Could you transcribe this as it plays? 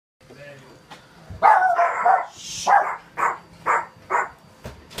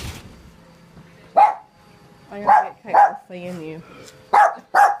I gotta get Kayla seeing you.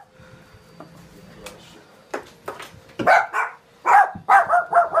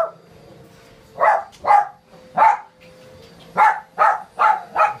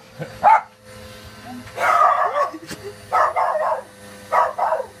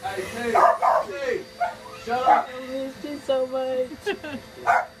 Hey, shut up. I missed you so much.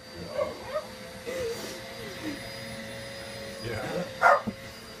 Yeah.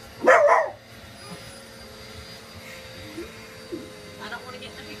 I don't want to get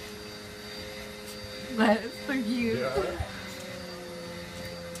in the picture. That is so cute. Yeah.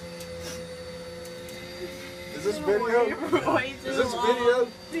 Is this video? Way too Is this long. video?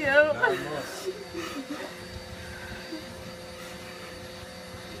 Yeah.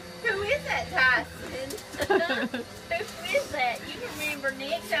 Who is that, Tyson? Who is that? You remember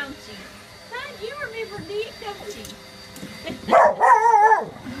Nick, don't you? Huh? You remember Nick, don't you?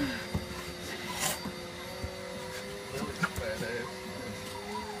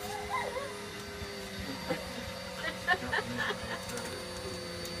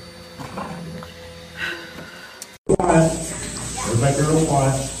 Quiet. Everybody be real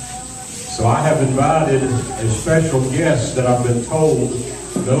quiet. So I have invited a special guest that I've been told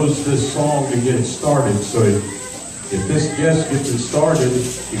knows this song to get it started. So if this guest gets it started,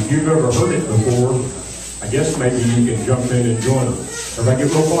 if you've ever heard it before, I guess maybe you can jump in and join them. Everybody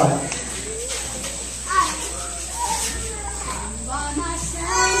get real quiet. My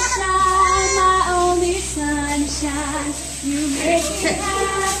sunshine, my only sunshine, you make me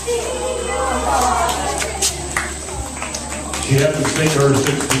happy. She hasn't seen her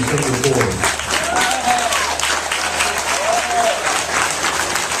since December 4th.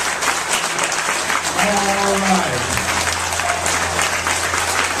 All right.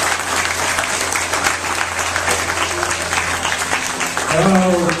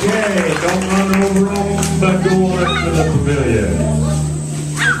 Okay, don't run over them, but go on up to the pavilion.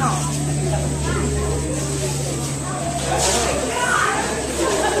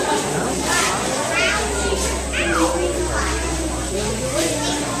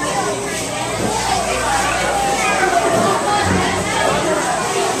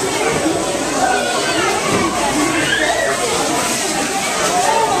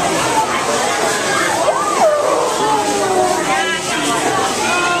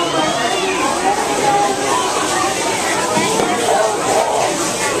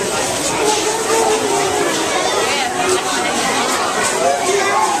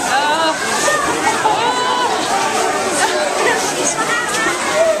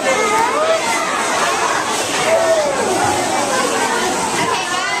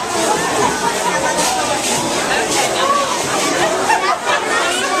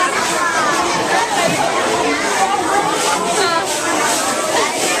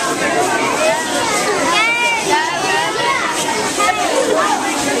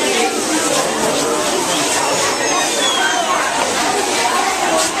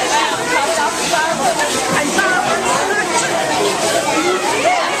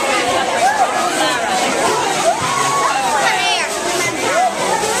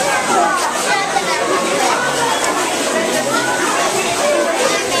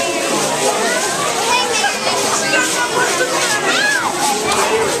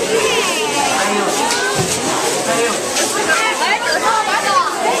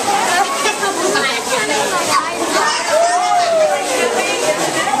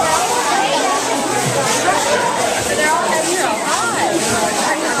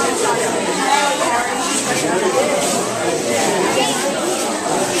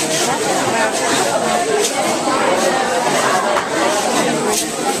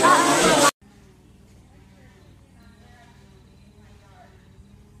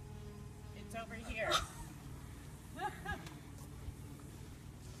 It's over here.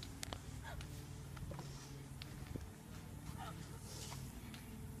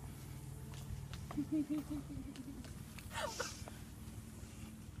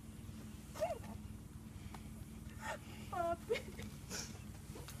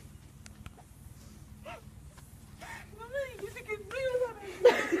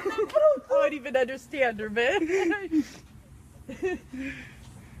 I don't even understand her, man. Go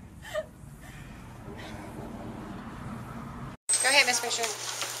ahead, Miss Fisher.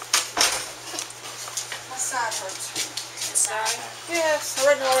 My side hurts. Sorry. Yes, I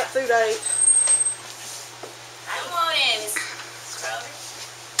read all that through date. Come on in, Miss Schroeder.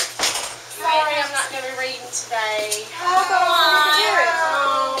 Sorry, I'm not going to be reading today.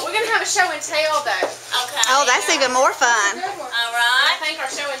 Oh, We're going to have a show and tell, though. Okay. Oh, that's even more fun. All I right. think our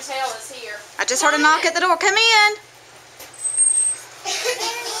show and tell is here. I just heard a knock at the door. Come in.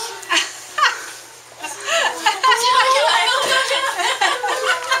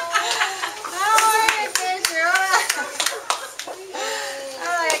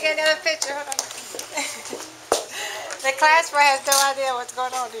 Get another picture. Hold on. The class has no idea what's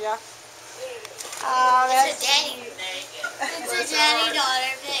going on here. Oh, that's Daddy. It's a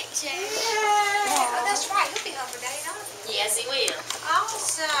daddy-daughter picture. Yeah. Oh, that's right. You'll be home for daddy-daughter. Yes, he will.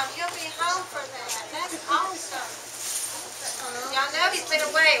 Awesome. You'll be home for that. That's awesome. Y'all know he's been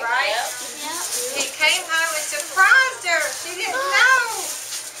away, right? Yep. He came home and surprised her. She didn't know.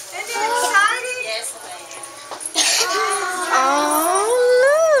 Isn't it exciting? Yes, ma'am. Oh,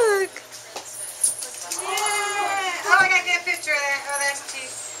 look. Yeah. Oh, I gotta get a picture of that. Oh, that's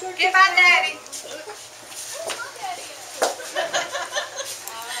cute. Get my daddy.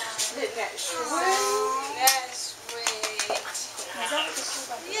 Oh, that's sweet.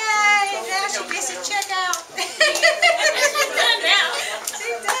 Yay! Now she gets a check out. She's done now.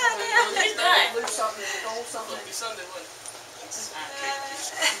 She's done now. She's done.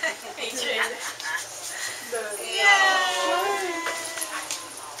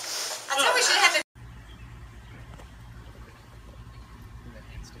 I told we should have a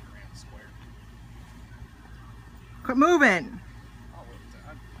Quit moving.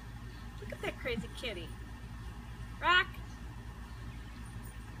 Look at that crazy kitty. Rock.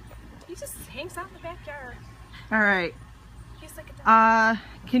 He just hangs out in the backyard. All right. He's like a dog.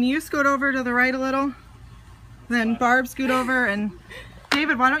 Can you scoot over to the right a little? Then Barb scoot over, and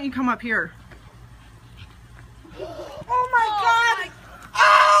David, why don't you come up here? Oh my God!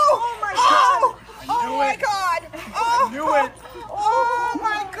 Oh my God! Oh my God! Oh, I knew it. oh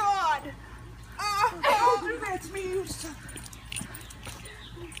my God! Oh, that's me.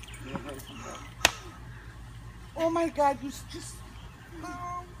 Oh my God! You just.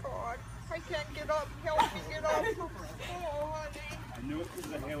 Oh God! I can't get up. Help me get up. Oh honey. I knew it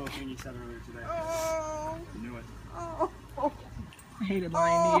because of the halo thing you said earlier today. Oh. I knew it. Oh. I hated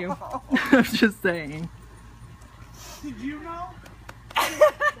lying to you. I'm just saying. Did you know?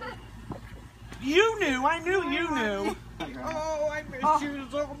 You knew. I knew you knew. Oh, I miss you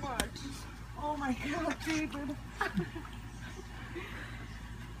so much. Oh my God, David.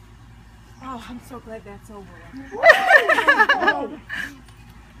 Oh, I'm so glad that's over.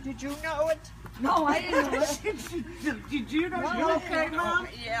 Did you know it? No, I didn't know it. Did you know? You okay, Mom?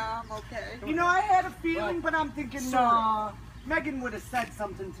 Yeah, I'm okay. You know, I had a feeling, but I'm thinking Megan would have said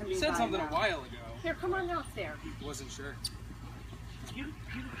something to me. You said by something now. a while ago. Here, come on out there. Wasn't sure.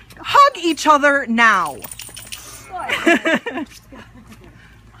 Hug each other now.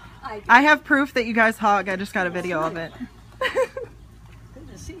 I have proof that you guys hug. I just got a video of it.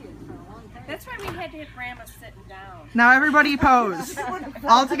 That's why we had to have Grandma sitting down. Now everybody pose.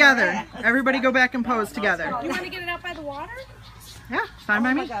 All together. Everybody go back and pose together. You want to get it out by the water? Yeah, fine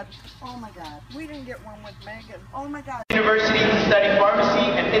by me. Oh my God. We didn't get one with Megan. Oh my God. University to study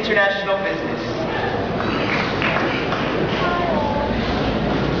pharmacy and international business.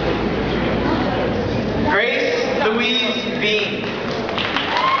 Grace Louise Bean.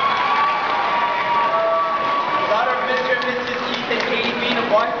 Daughter of Mr. and Mrs. Keith and Katie Bean of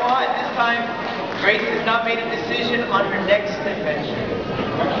Waikwa. At this time, Grace has not made a decision on her next adventure.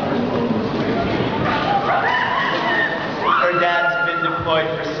 Her dad's been deployed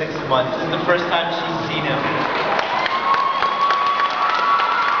for 6 months. This is the first time she's seen him.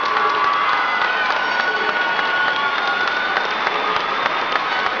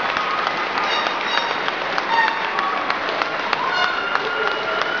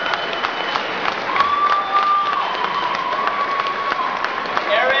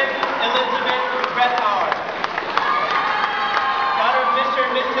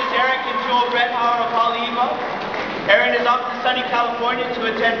 Erin is off to sunny California to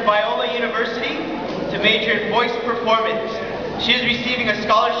attend Biola University to major in voice performance. She is receiving a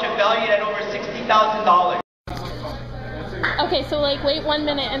scholarship valued at over $60,000. Okay, so like wait 1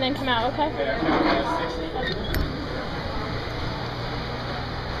 minute and then come out, okay?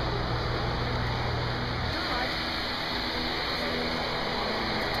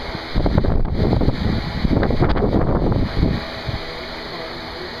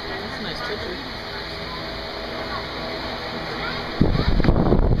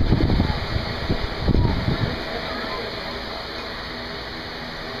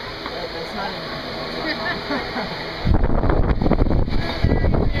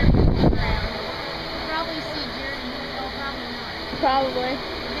 Probably.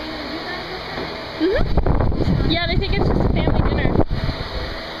 Yeah, they think it's just a family dinner.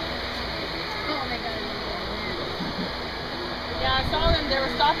 Yeah, I saw them. They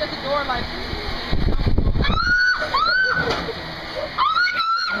were stopped at the door like.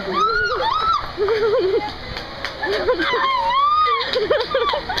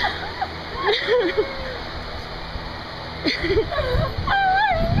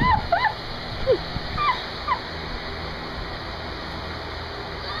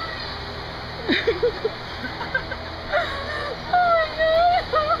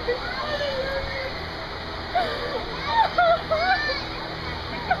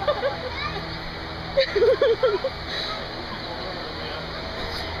 Wait,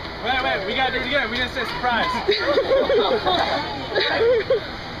 we gotta do it again. We didn't say surprise.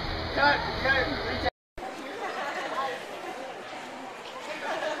 Cut.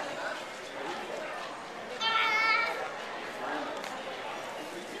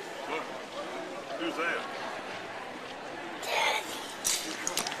 Who's that?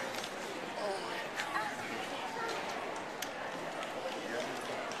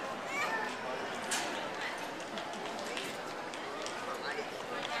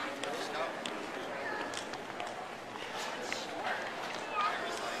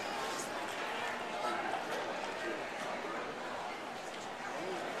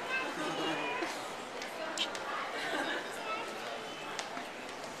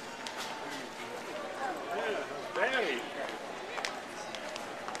 Daddy.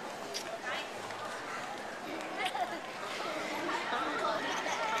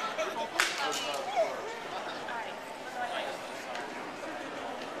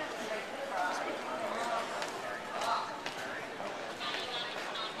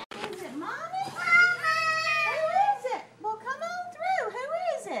 Is it Mommy? Who is it? Well, come on through. Who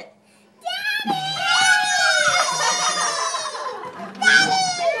is it? Daddy!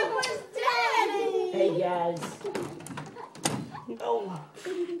 It was Daddy! Hey guys. Oh.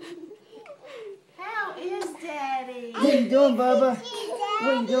 How is Daddy? What you doing, Bubba?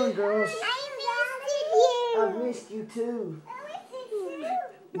 What you doing, girls? I missed you too.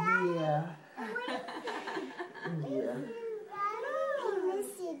 Yeah. Yeah.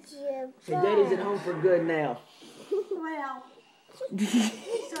 So Daddy's at home for good now. Well,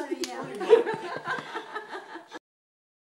 so yeah.